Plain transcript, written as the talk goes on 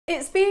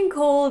It's being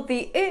called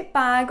the It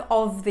Bag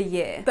of the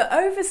Year, the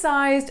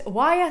oversized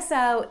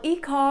YSL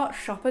iCare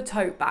shopper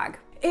tote bag.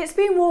 It's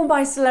been worn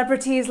by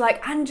celebrities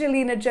like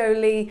Angelina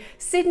Jolie,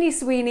 Sydney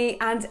Sweeney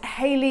and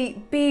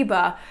Hailey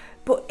Bieber.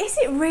 But is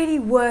it really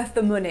worth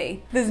the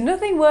money? There's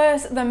nothing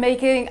worse than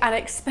making an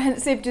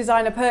expensive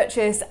designer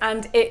purchase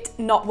and it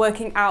not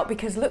working out,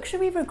 because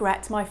luxury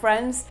regret, my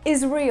friends,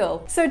 is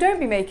real. So don't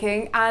be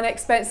making an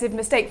expensive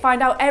mistake.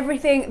 Find out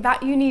everything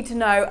that you need to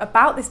know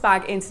about this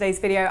bag in today's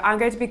video. I'm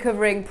going to be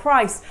covering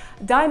price,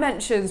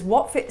 dimensions,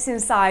 what fits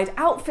inside,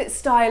 outfit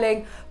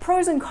styling,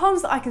 pros and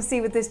cons that I can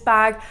see with this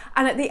bag,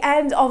 and at the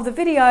end of the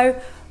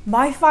video,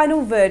 my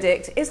final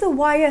verdict: is the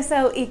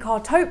YSL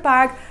iCare tote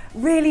bag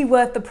really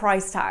worth the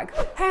price tag?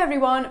 Hey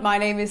everyone, my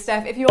name is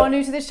Steph. If you are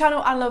new to this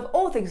channel and love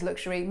all things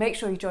luxury, make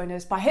sure you join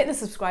us by hitting the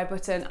subscribe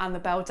button and the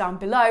bell down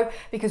below,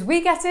 because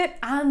we get it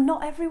and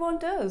not everyone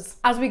does.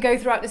 As we go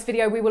throughout this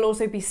video, we will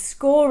also be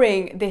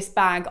scoring this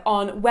bag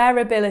on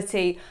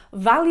wearability,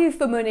 value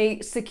for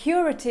money,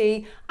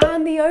 security,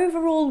 and the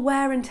overall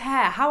wear and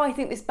tear, how I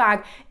think this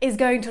bag is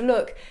going to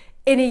look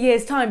in a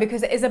year's time,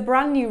 because it is a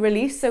brand new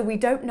release, so we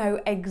don't know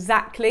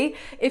exactly.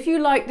 If you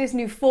like this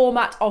new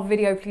format of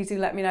video, please do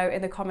let me know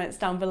in the comments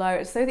down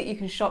below so that you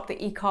can shop the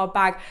iCare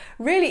bag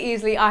really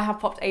easily. I have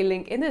popped a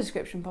link in the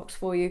description box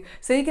for you,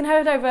 so you can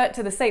head over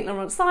to the Saint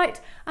Laurent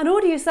site and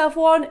order yourself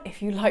one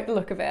if you like the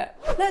look of it.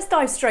 Let's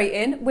dive straight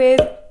in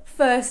with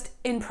first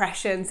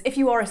impressions. If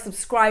you are a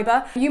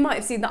subscriber, you might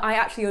have seen that I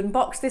actually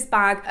unboxed this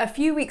bag a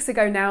few weeks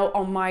ago now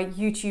on my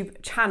YouTube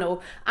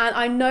channel. And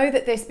I know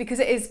that this, because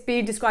it is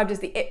being described as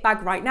the it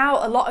bag right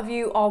now, a lot of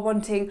you are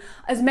wanting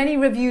as many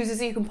reviews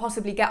as you can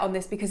possibly get on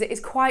this, because it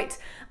is quite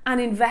an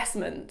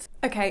investment.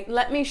 Okay,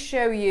 let me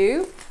show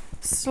you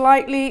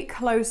slightly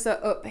closer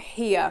up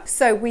here.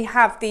 So we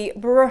have the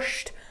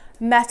brushed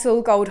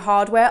metal gold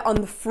hardware on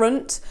the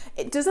front.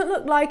 It doesn't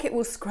look like it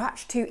will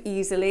scratch too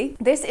easily.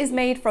 This is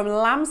made from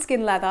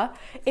lambskin leather.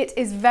 It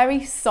is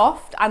very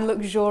soft and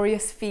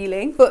luxurious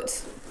feeling,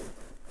 but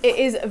it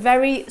is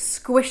very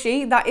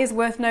squishy. That is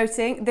worth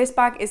noting. This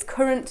bag is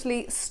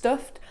currently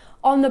stuffed.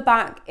 On the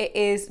back, it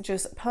is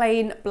just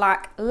plain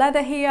black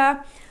leather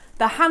here.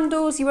 The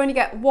handles, you only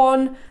get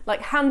one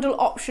handle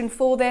option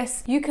for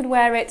this. You can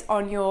wear it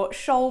on your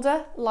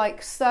shoulder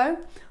like so,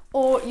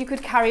 or you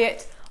could carry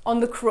it on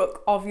the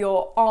crook of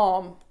your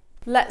arm.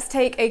 Let's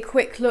take a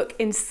quick look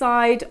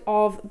inside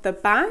of the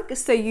bag.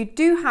 So you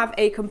do have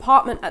a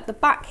compartment at the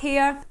back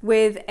here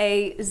with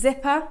a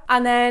zipper,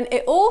 and then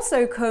it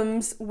also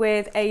comes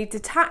with a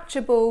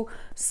detachable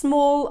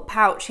small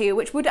pouch here,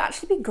 which would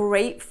actually be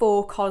great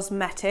for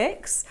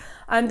cosmetics.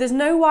 There's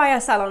no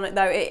YSL on it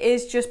though, it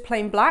is just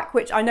plain black,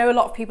 which I know a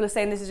lot of people are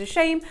saying this is a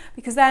shame,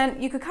 because then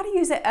you could kind of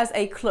use it as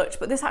a clutch,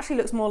 but this actually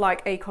looks more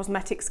like a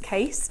cosmetics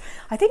case.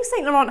 I think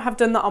Saint Laurent have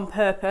done that on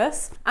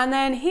purpose. And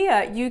then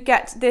here you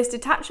get this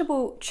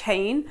detachable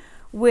chain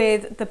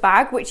with the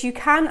bag, which you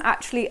can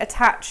actually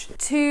attach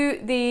to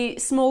the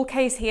small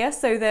case here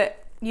so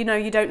that you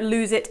don't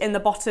lose it in the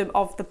bottom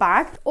of the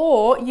bag,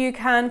 or you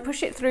can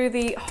push it through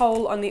the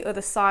hole on the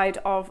other side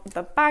of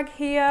the bag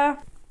here,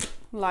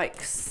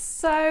 like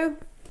so,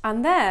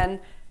 and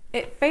then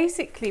it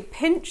basically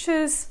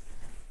pinches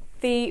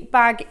the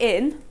bag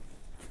in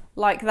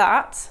like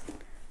that.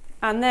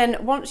 And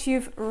then once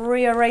you've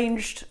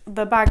rearranged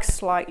the bag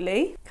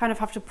slightly, kind of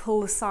have to pull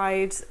the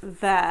sides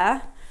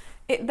there,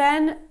 it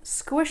then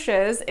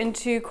squishes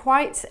into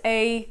quite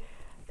a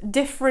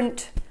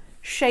different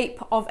shape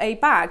of a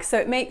bag, so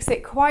it makes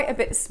it quite a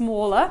bit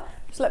smaller.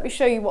 So let me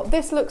show you what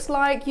this looks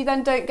like. You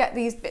then don't get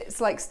these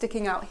bits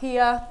sticking out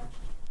here,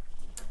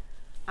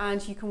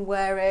 and you can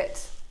wear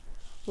it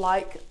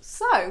like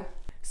so.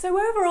 So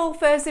overall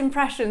first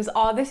impressions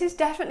are, this is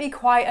definitely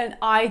quite an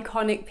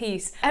iconic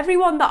piece.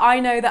 Everyone that I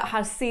know that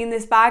has seen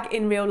this bag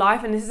in real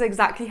life, and this is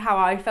exactly how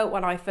I felt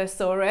when I first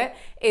saw it,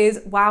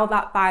 is wow,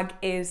 that bag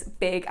is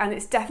big, and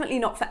it's definitely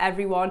not for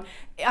everyone.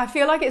 I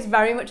feel like it's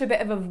very much a bit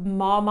of a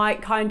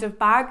Marmite kind of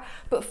bag,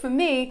 but for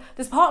me,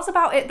 there's parts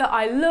about it that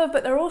I love,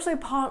 but there are also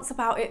parts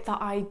about it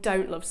that I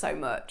don't love so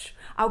much.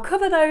 I'll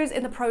cover those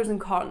in the pros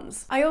and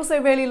cons. I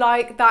also really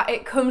like that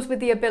it comes with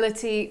the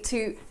ability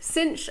to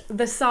cinch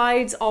the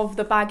sides of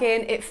the bag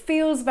in. It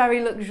feels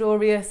very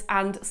luxurious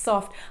and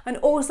soft, and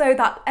also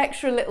that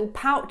extra little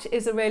pouch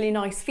is a really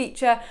nice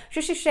feature.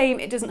 Just a shame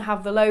it doesn't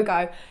have the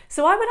logo.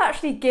 So I would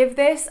actually give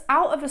this,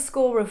 out of a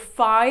score of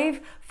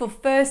 5 for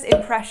first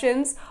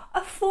impressions,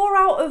 a 4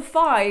 out of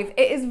 5.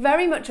 It is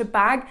very much a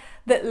bag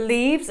that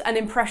leaves an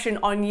impression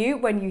on you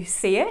when you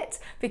see it,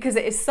 because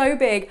it is so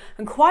big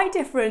and quite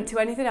different to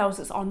anything else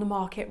that's on the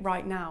market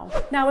right now.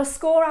 Now, a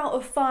score out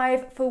of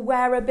 5 for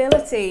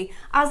wearability.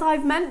 As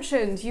I've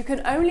mentioned, you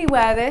can only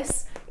wear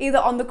this either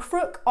on the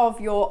crook of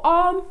your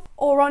arm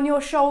or on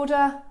your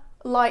shoulder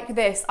like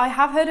this. I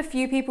have heard a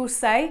few people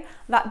say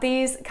that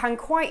these can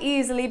quite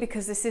easily,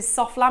 because this is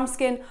soft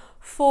lambskin,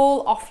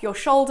 fall off your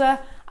shoulder,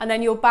 and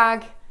then your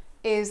bag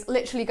is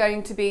literally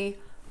going to be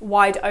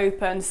wide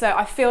open. So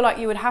I feel like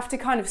you would have to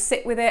kind of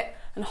sit with it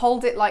and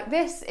hold it like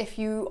this if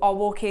you are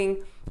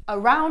walking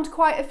around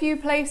quite a few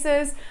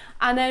places.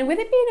 And then with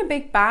it being a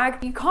big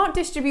bag, you can't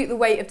distribute the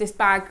weight of this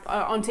bag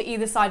onto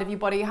either side of your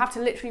body. You have to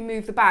literally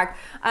move the bag.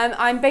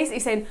 I'm basically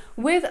saying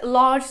with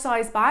large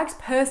size bags,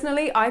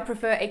 personally, I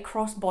prefer a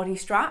crossbody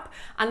strap,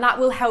 and that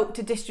will help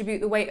to distribute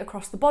the weight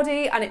across the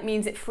body, and it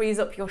means it frees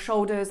up your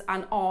shoulders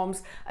and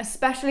arms,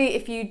 especially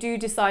if you do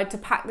decide to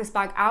pack this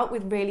bag out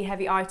with really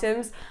heavy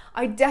items.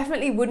 I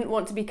definitely wouldn't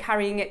want to be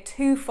carrying it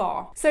too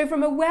far. So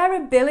from a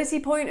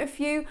wearability point of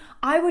view,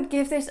 I would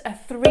give this a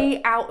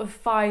 3 out of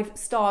 5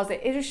 stars.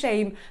 It is a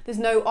shame there's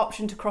no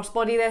option to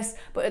crossbody this,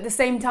 but at the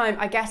same time,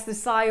 I guess the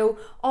style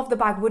of the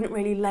bag wouldn't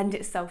really lend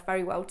itself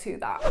very well to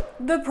that.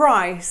 The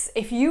price,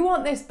 if you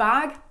want this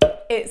bag,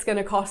 it's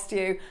gonna cost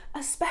you,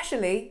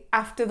 especially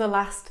after the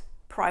last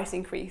price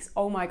increase.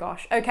 Oh my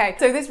gosh. Okay,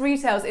 so this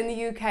retails in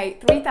the UK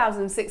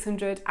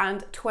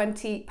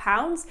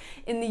 £3,620.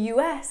 In the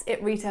US,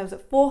 it retails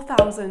at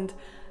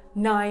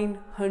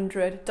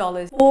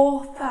 $4,900.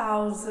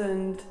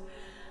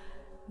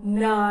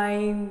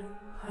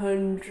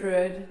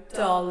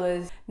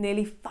 $4,900.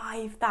 Nearly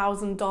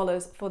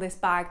 $5,000 for this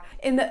bag.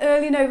 In the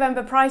early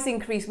November price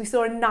increase, we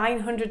saw a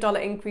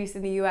 $900 increase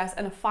in the US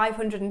and a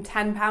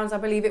 £510, I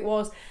believe it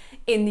was,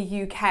 in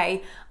the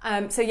UK.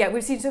 So yeah,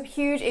 we've seen some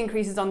huge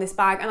increases on this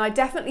bag, and I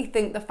definitely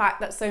think the fact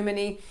that so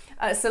many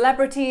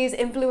celebrities,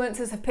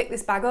 influencers have picked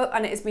this bag up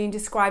and it is being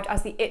described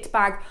as the it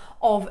bag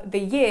of the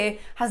year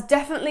has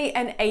definitely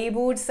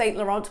enabled Saint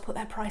Laurent to put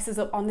their prices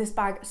up on this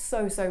bag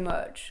so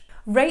much.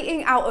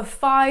 Rating out of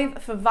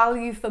 5 for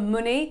value for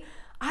money,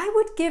 I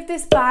would give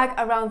this bag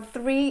around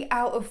 3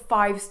 out of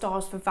 5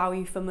 stars for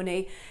value for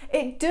money.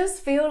 It does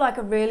feel like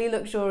a really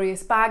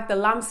luxurious bag. The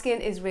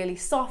lambskin is really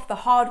soft, the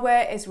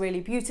hardware is really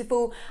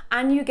beautiful,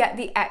 and you get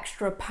the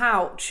extra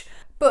pouch.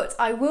 But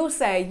I will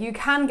say you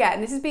can get,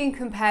 and this is being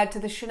compared to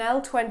the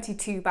Chanel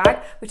 22 bag,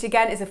 which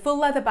again is a full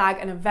leather bag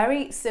and a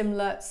very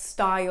similar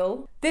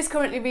style. This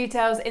currently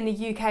retails in the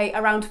UK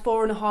around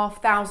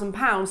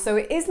 £4,500, so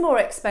it is more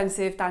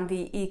expensive than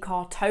the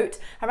iCare Tote,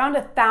 around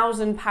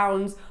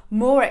 £1,000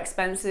 more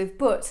expensive,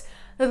 but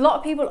there's a lot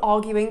of people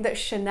arguing that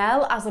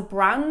Chanel as a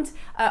brand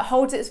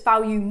holds its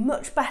value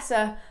much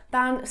better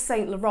than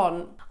Saint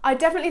Laurent. I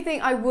definitely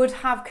think I would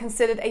have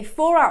considered a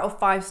 4 out of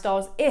 5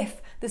 stars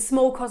if the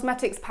small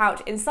cosmetics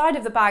pouch inside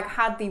of the bag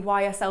had the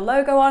YSL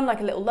logo on, like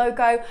a little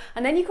logo,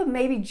 and then you could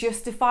maybe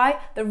justify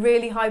the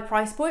really high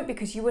price point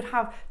because you would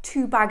have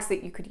 2 bags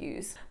that you could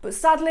use. But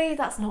sadly,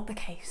 that's not the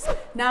case.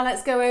 Now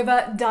let's go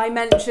over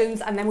dimensions,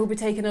 and then we'll be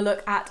taking a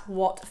look at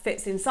what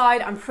fits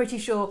inside. I'm pretty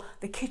sure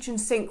the kitchen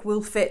sink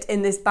will fit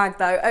in this bag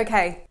though.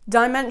 Okay,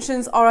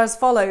 dimensions are as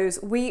follows.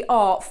 We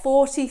are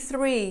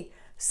 43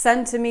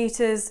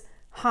 centimeters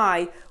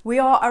high. We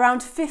are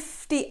around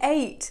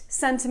 58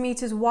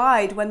 centimeters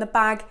wide when the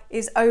bag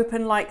is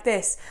open like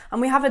this,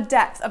 and we have a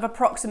depth of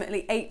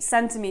approximately 8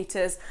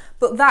 centimeters.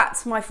 But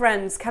that, my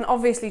friends, can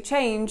obviously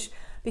change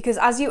because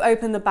as you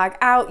open the bag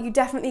out, you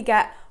definitely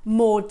get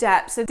more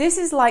depth. So this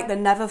is like the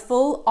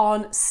Neverfull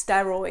on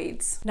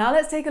steroids. Now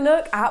let's take a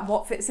look at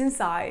what fits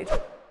inside.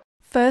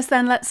 First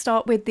then, let's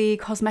start with the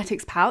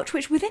cosmetics pouch,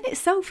 which within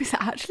itself is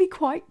actually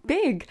quite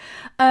big.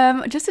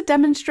 Just to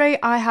demonstrate,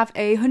 I have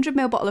a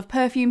 100ml bottle of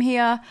perfume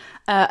here,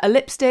 a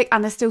lipstick,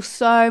 and there's still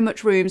so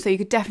much room, so you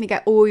could definitely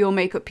get all your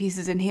makeup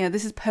pieces in here.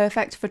 This is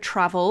perfect for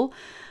travel.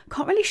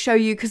 Can't really show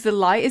you because the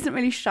light isn't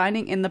really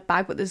shining in the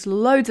bag, but there's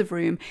loads of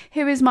room.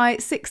 Here is my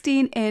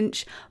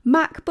 16-inch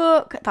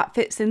MacBook that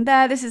fits in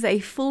there. This is a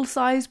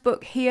full-size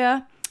book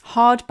here.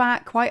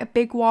 Hardback, quite a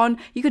big one.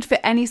 You could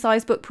fit any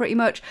size book pretty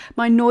much.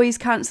 My noise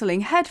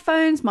cancelling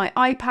headphones, my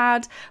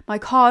iPad, my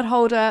card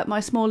holder, my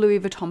small Louis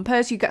Vuitton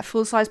purse. You get a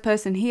full size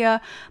purse in here.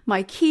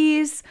 My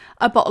keys,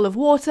 a bottle of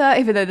water,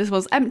 even though this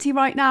one's empty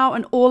right now,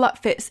 and all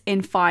that fits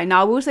in fine. Now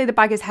I will say the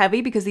bag is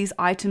heavy because these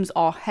items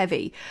are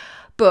heavy,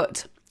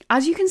 but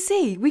as you can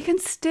see, we can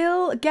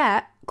still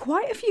get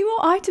quite a few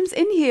more items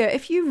in here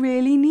if you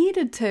really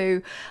needed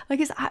to. Like,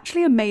 it's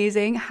actually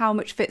amazing how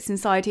much fits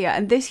inside here.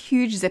 And this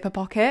huge zipper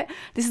pocket,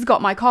 this has got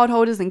my card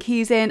holders and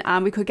keys in,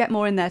 and we could get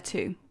more in there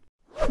too.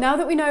 Now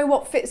that we know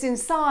what fits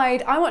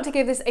inside, I want to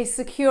give this a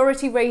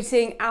security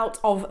rating out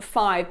of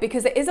 5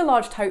 because it is a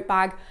large tote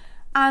bag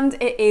and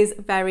it is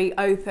very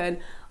open.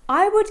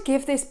 I would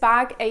give this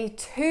bag a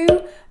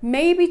 2,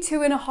 maybe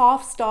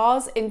 2.5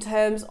 stars in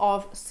terms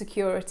of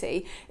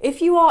security. If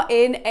you are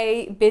in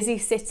a busy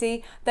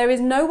city, there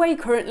is no way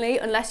currently,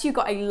 unless you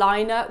got a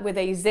liner with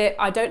a zip,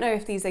 I don't know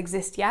if these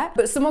exist yet,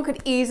 but someone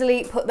could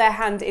easily put their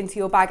hand into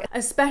your bag,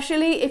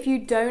 especially if you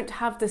don't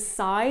have the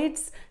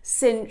sides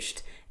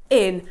cinched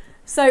in.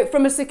 So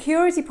from a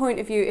security point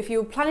of view, if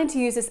you're planning to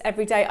use this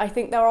every day, I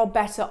think there are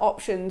better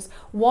options.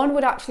 One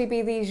would actually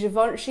be the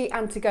Givenchy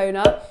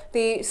Antigona,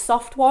 the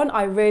soft one.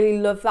 I really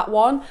love that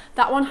one.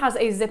 That one has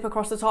a zip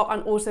across the top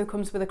and also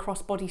comes with a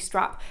crossbody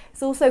strap.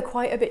 It's also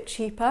quite a bit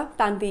cheaper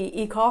than the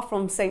iCare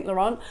from Saint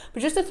Laurent.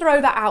 But just to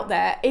throw that out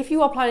there, if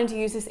you are planning to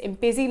use this in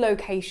busy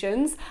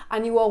locations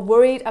and you are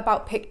worried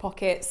about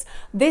pickpockets,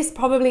 this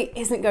probably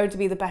isn't going to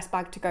be the best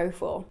bag to go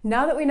for.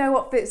 Now that we know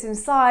what fits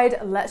inside,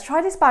 let's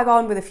try this bag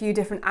on with a few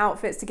different outfits.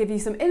 outfits to give you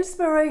some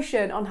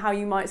inspiration on how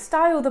you might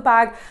style the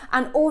bag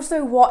and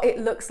also what it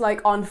looks like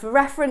on. For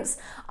reference,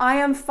 I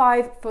am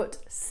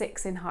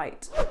 5'6" in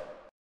height.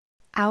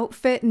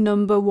 Outfit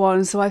number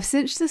one. So I've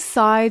cinched the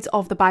sides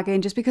of the bag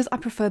in just because I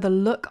prefer the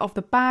look of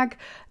the bag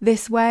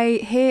this way.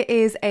 Here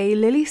is a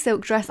Lily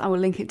silk dress. I will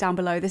link it down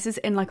below. This is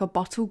in like a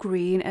bottle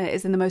green and it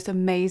is in the most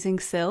amazing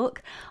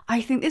silk. I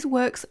think this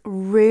works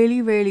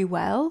really, really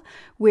well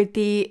with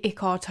the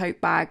iCare tote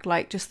bag,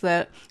 like just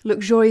the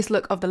luxurious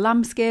look of the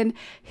lambskin.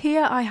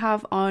 Here I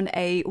have on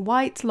a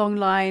white long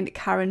line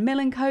Karen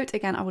Millen coat.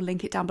 Again, I will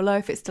link it down below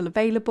if it's still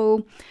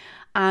available.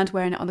 And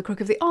wearing it on the crook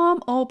of the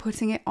arm or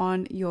putting it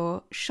on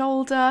your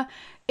shoulder.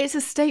 It's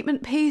a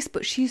statement piece,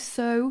 but she's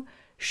so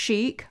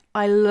chic.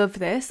 I love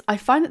this. I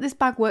find that this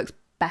bag works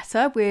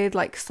better with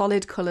like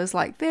solid colours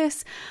like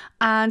this.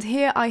 And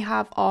here I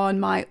have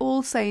on my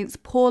All Saints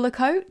Paula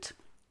coat.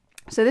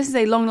 So this is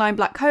a long line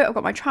black coat. I've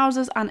got my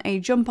trousers and a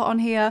jumper on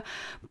here.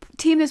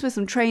 Team this with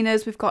some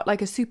trainers. We've got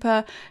like a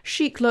super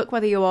chic look,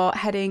 whether you are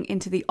heading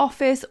into the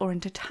office or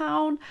into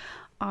town.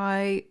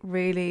 I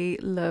really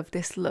love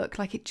this look.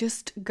 Like it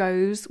just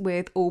goes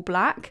with all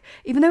black.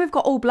 Even though we've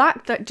got all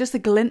black, just the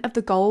glint of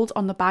the gold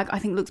on the bag I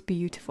think looks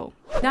beautiful.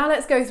 Now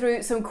let's go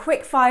through some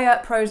quick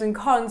fire pros and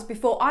cons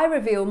before I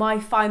reveal my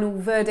final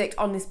verdict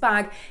on this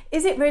bag.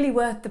 Is it really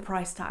worth the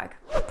price tag?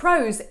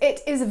 Pros, it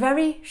is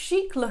very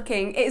chic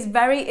looking. It's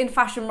very in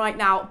fashion right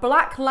now.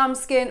 Black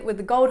lambskin with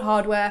the gold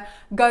hardware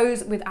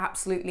goes with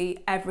absolutely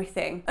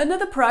everything.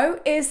 Another pro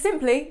is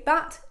simply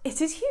that it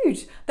is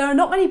huge. There are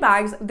not many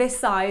bags this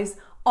size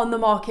on the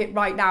market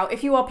right now.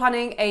 If you are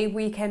planning a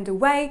weekend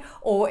away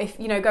or if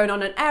going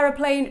on an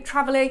aeroplane,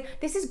 traveling,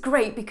 this is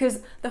great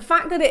because the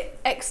fact that it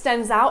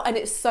extends out and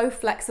it's so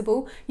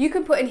flexible, you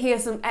can put in here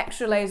some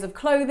extra layers of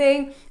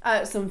clothing,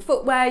 some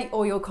footwear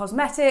or your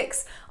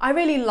cosmetics. I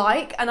really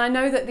like, and I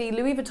know that the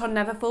Louis Vuitton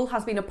Neverfull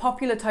has been a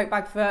popular tote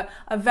bag for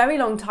a very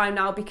long time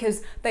now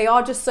because they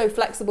are just so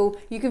flexible.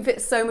 You can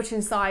fit so much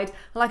inside.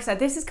 And like I said,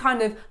 this is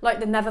kind of like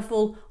the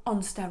Neverfull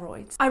on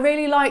steroids. I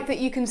really like that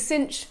you can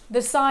cinch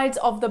the sides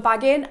of the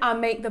bag in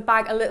and make the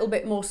bag a little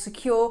bit more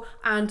secure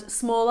and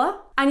smaller.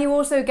 And you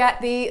also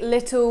get the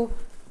little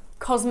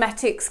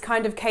cosmetics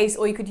kind of case,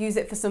 or you could use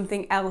it for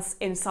something else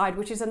inside,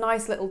 which is a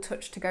nice little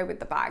touch to go with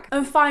the bag.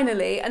 And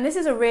finally, and this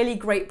is a really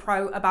great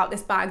pro about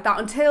this bag, that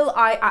until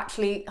I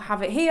actually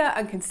have it here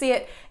and can see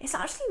it, it's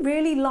actually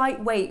really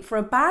lightweight. For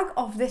a bag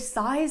of this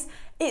size,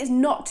 it's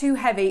not too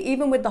heavy,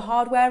 even with the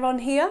hardware on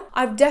here.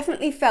 I've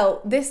definitely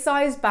felt this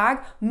size bag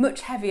much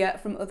heavier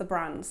from other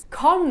brands.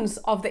 Cons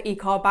of the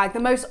iCare bag,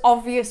 the most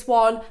obvious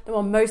one, the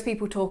one most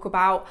people talk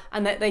about,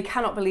 and that they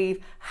cannot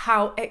believe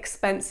how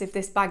expensive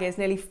this bag is,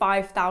 nearly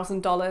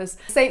 $5,000.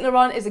 Saint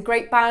Laurent is a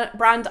great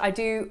brand. I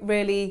do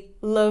really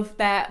love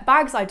their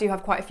bags. I do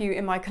have quite a few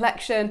in my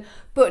collection,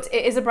 but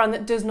it is a brand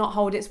that does not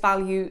hold its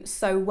value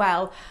so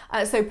well.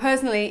 So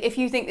personally, if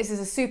you think this is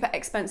a super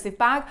expensive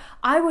bag,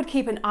 I would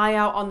keep an eye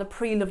out on the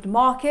pre-loved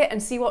market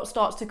and see what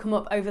starts to come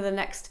up over the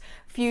next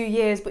few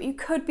years, but you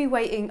could be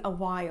waiting a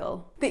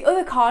while. The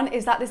other con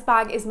is that this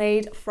bag is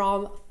made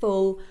from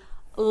full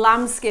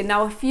lambskin.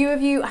 Now, a few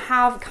of you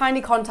have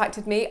kindly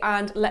contacted me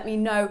and let me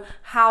know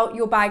how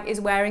your bag is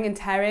wearing and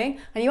tearing,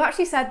 and you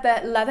actually said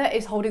that leather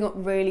is holding up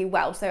really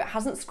well, so it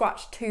hasn't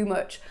scratched too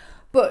much.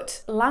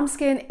 But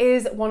lambskin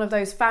is one of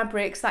those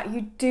fabrics that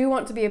you do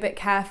want to be a bit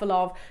careful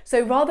of.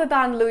 So rather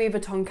than Louis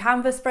Vuitton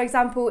canvas, for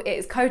example, it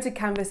is coated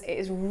canvas, it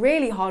is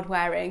really hard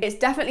wearing. It's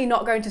definitely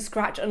not going to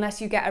scratch unless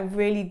you get a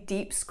really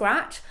deep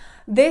scratch.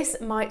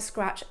 This might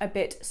scratch a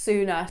bit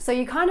sooner. So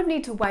you kind of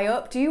need to weigh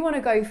up, do you want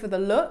to go for the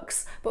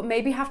looks, but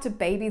maybe have to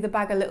baby the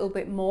bag a little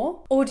bit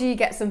more? Or do you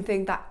get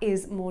something that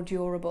is more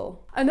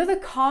durable? Another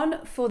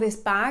con for this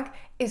bag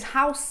is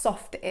how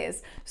soft it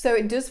is. So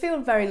it does feel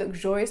very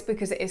luxurious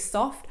because it is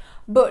soft,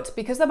 but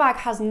because the bag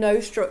has no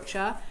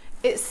structure,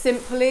 it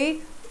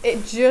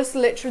just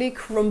literally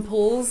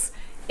crumples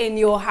in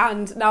your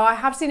hand. Now, I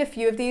have seen a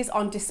few of these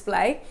on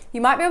display.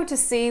 You might be able to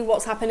see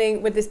what's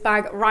happening with this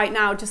bag right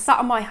now, just sat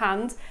on my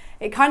hand.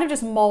 It kind of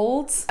just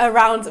molds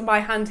around my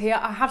hand here.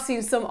 I have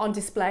seen some on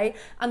display,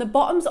 and the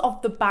bottoms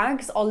of the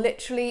bags are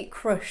literally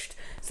crushed.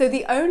 So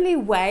the only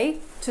way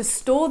to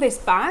store this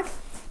bag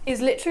is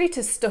literally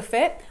to stuff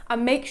it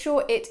and make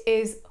sure it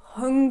is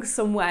hung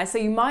somewhere. So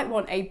you might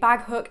want a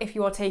bag hook if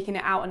you are taking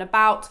it out and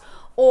about,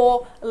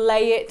 or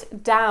lay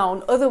it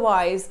down.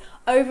 Otherwise,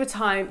 over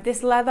time,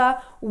 this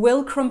leather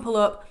will crumple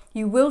up.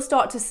 You will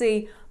start to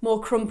see more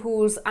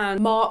crumples and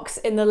marks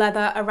in the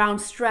leather around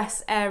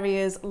stress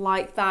areas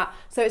like that.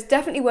 So it's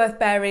definitely worth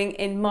bearing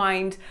in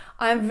mind.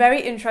 I'm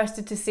very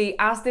interested to see,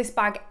 as this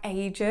bag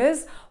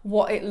ages,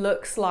 what it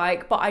looks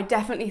like, but I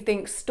definitely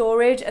think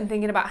storage and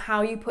thinking about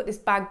how you put this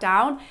bag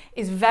down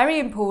is very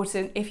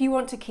important if you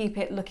want to keep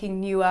it looking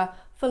newer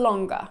for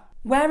longer.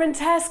 Wear and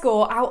tear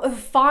score out of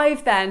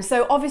 5 then.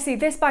 So obviously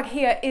this bag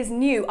here is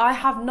new. I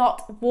have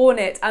not worn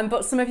it,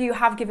 but some of you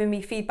have given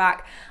me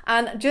feedback.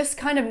 And just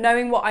kind of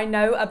knowing what I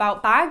know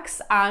about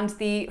bags and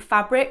the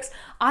fabrics,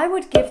 I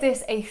would give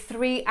this a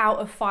 3 out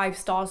of 5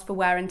 stars for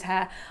wear and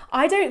tear.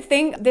 I don't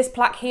think this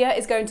plaque here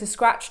is going to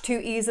scratch too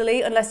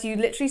easily unless you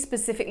literally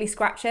specifically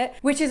scratch it,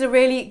 which is a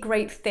really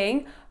great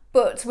thing.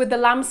 But with the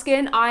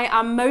lambskin, I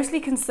am mostly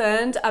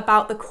concerned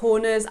about the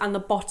corners and the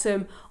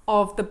bottom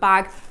of the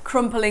bag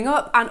crumpling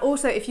up, and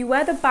also if you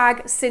wear the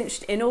bag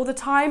cinched in all the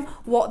time,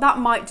 what that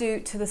might do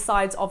to the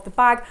sides of the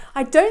bag.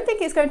 I don't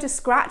think it's going to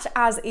scratch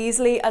as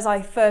easily as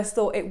I first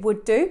thought it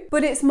would do,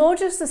 but it's more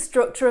just the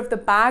structure of the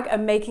bag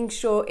and making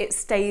sure it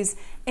stays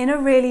in a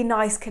really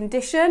nice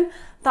condition.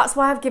 That's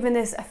why I've given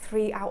this a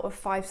 3 out of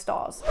 5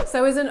 stars.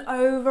 So as an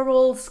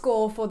overall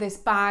score for this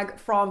bag,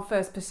 from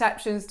first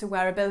perceptions to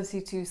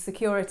wearability to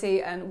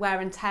security and wear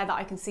and tear that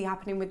I can see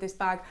happening with this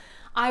bag,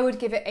 I would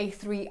give it a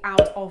 3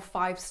 out of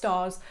 5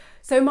 stars.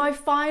 So my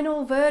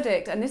final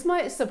verdict, and this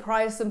might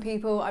surprise some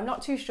people, I'm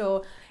not too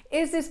sure,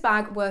 is this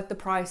bag worth the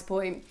price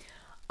point?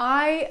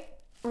 I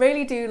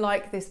really do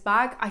like this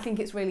bag. I think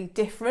it's really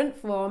different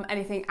from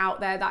anything out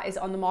there that is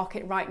on the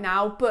market right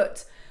now,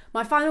 but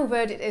my final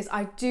verdict is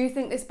I do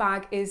think this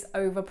bag is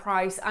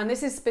overpriced, and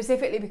this is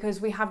specifically because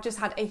we have just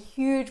had a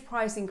huge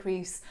price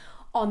increase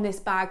on this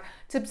bag.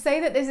 To say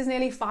that this is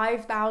nearly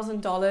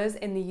 $5,000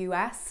 in the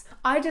US,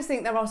 I just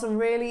think there are some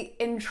really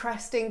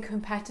interesting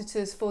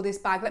competitors for this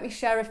bag. Let me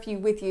share a few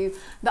with you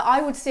that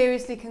I would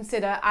seriously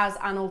consider as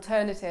an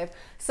alternative.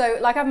 So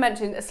like I've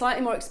mentioned, a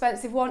slightly more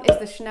expensive one is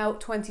the Chanel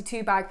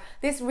 22 bag.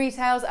 This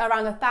retails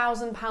around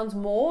 £1,000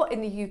 more in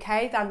the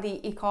UK than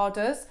the iCare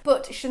does,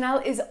 but Chanel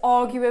is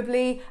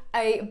arguably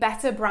a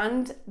better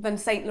brand than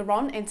Saint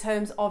Laurent in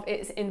terms of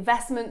its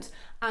investment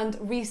and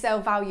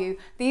resale value.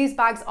 These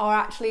bags are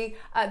actually,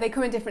 they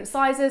come in different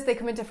sizes, they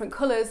come in different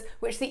colors,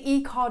 which the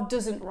iCare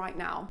doesn't right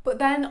now. But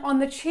then on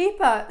the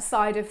cheaper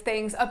side of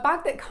things, a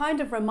bag that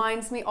kind of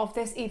reminds me of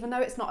this, even though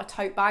it's not a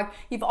tote bag,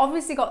 you've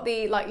obviously got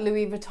the like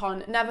Louis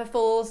Vuitton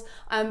Neverfulls,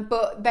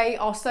 but they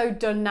are so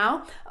done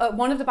now.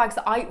 One of the bags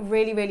that I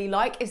really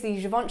like is the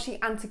Givenchy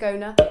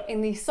Antigona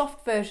in the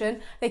soft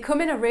version. They come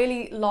in a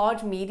really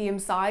large medium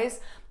size.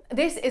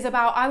 This is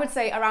about, I would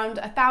say, around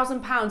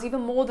 £1,000,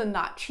 even more than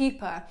that,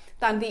 cheaper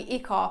than the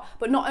iCare.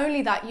 But not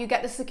only that, you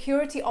get the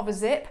security of a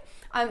zip,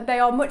 and they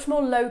are much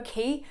more low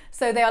key,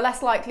 so they are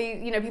less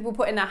likely, you know, people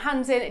putting their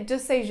hands in. It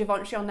does say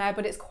Givenchy on there,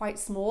 but it's quite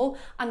small.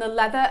 And the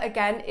leather,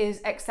 again,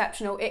 is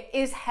exceptional. It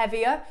is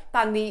heavier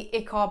than the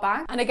iCare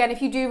bag. And again, if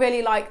you do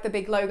really like the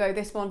big logo,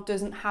 this one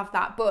doesn't have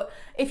that. But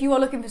if you are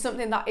looking for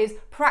something that is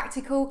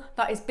practical,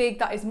 that is big,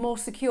 that is more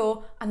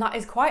secure, and that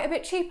is quite a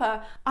bit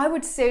cheaper, I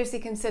would seriously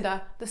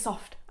consider the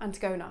soft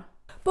Antigona.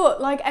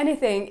 But like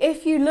anything,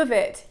 if you love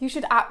it, you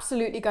should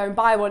absolutely go and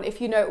buy one if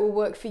you know it will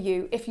work for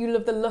you, if you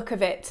love the look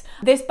of it.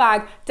 This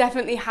bag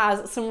definitely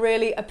has some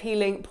really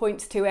appealing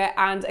points to it,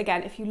 and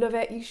again, if you love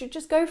it, you should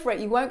just go for it.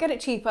 You won't get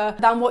it cheaper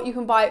than what you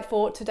can buy it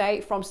for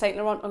today from Saint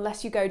Laurent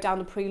unless you go down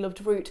the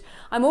pre-loved route.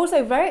 I'm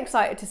also very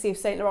excited to see if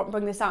Saint Laurent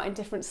bring this out in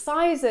different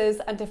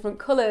sizes and different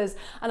colours,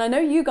 and I know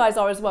you guys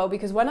are as well,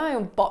 because when I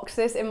unboxed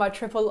this in my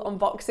triple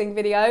unboxing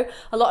video,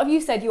 a lot of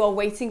you said you are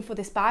waiting for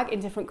this bag in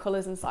different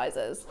colours and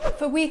sizes.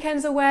 For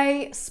weekends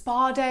away,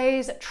 spa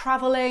days,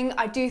 traveling,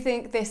 I do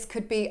think this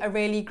could be a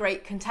really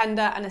great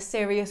contender and a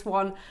serious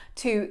one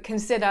to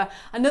consider.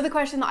 Another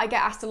question that I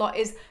get asked a lot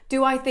is,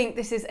 do I think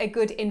this is a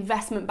good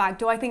investment bag?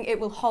 Do I think it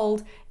will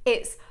hold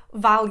its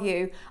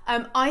value?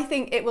 I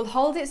think it will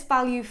hold its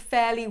value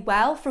fairly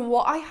well. From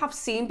what I have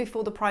seen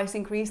before the price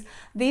increase,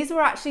 these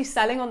were actually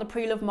selling on the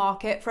pre-loved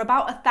market for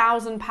about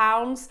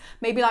 £1,000,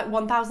 maybe like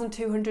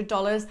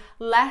 $1,200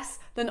 less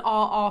than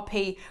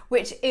RRP,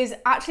 which is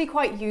actually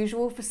quite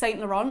usual for Saint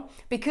Laurent,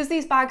 because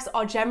these bags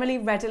are generally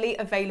readily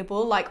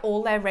available, like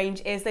all their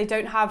range is. They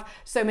don't have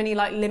so many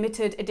like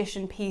limited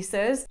edition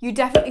pieces. You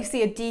definitely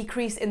see a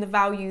decrease in the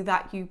value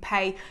that you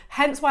pay.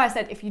 Hence why I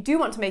said if you do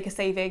want to make a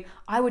saving,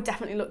 I would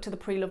definitely look to the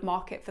pre-loved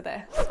market for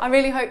this. I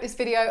really hope this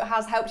video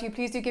has helped you.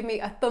 Please do give me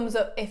a thumbs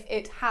up if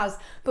it has,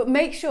 but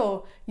make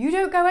sure you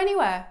don't go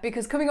anywhere,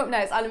 because coming up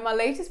next, and in my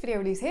latest video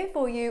release here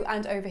for you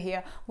and over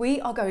here,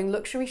 we are going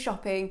luxury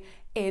shopping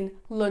in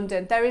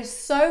London. There is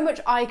so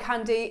much eye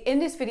candy in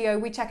this video.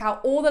 We check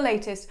out all the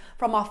latest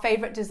from our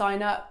favorite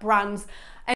designer brands.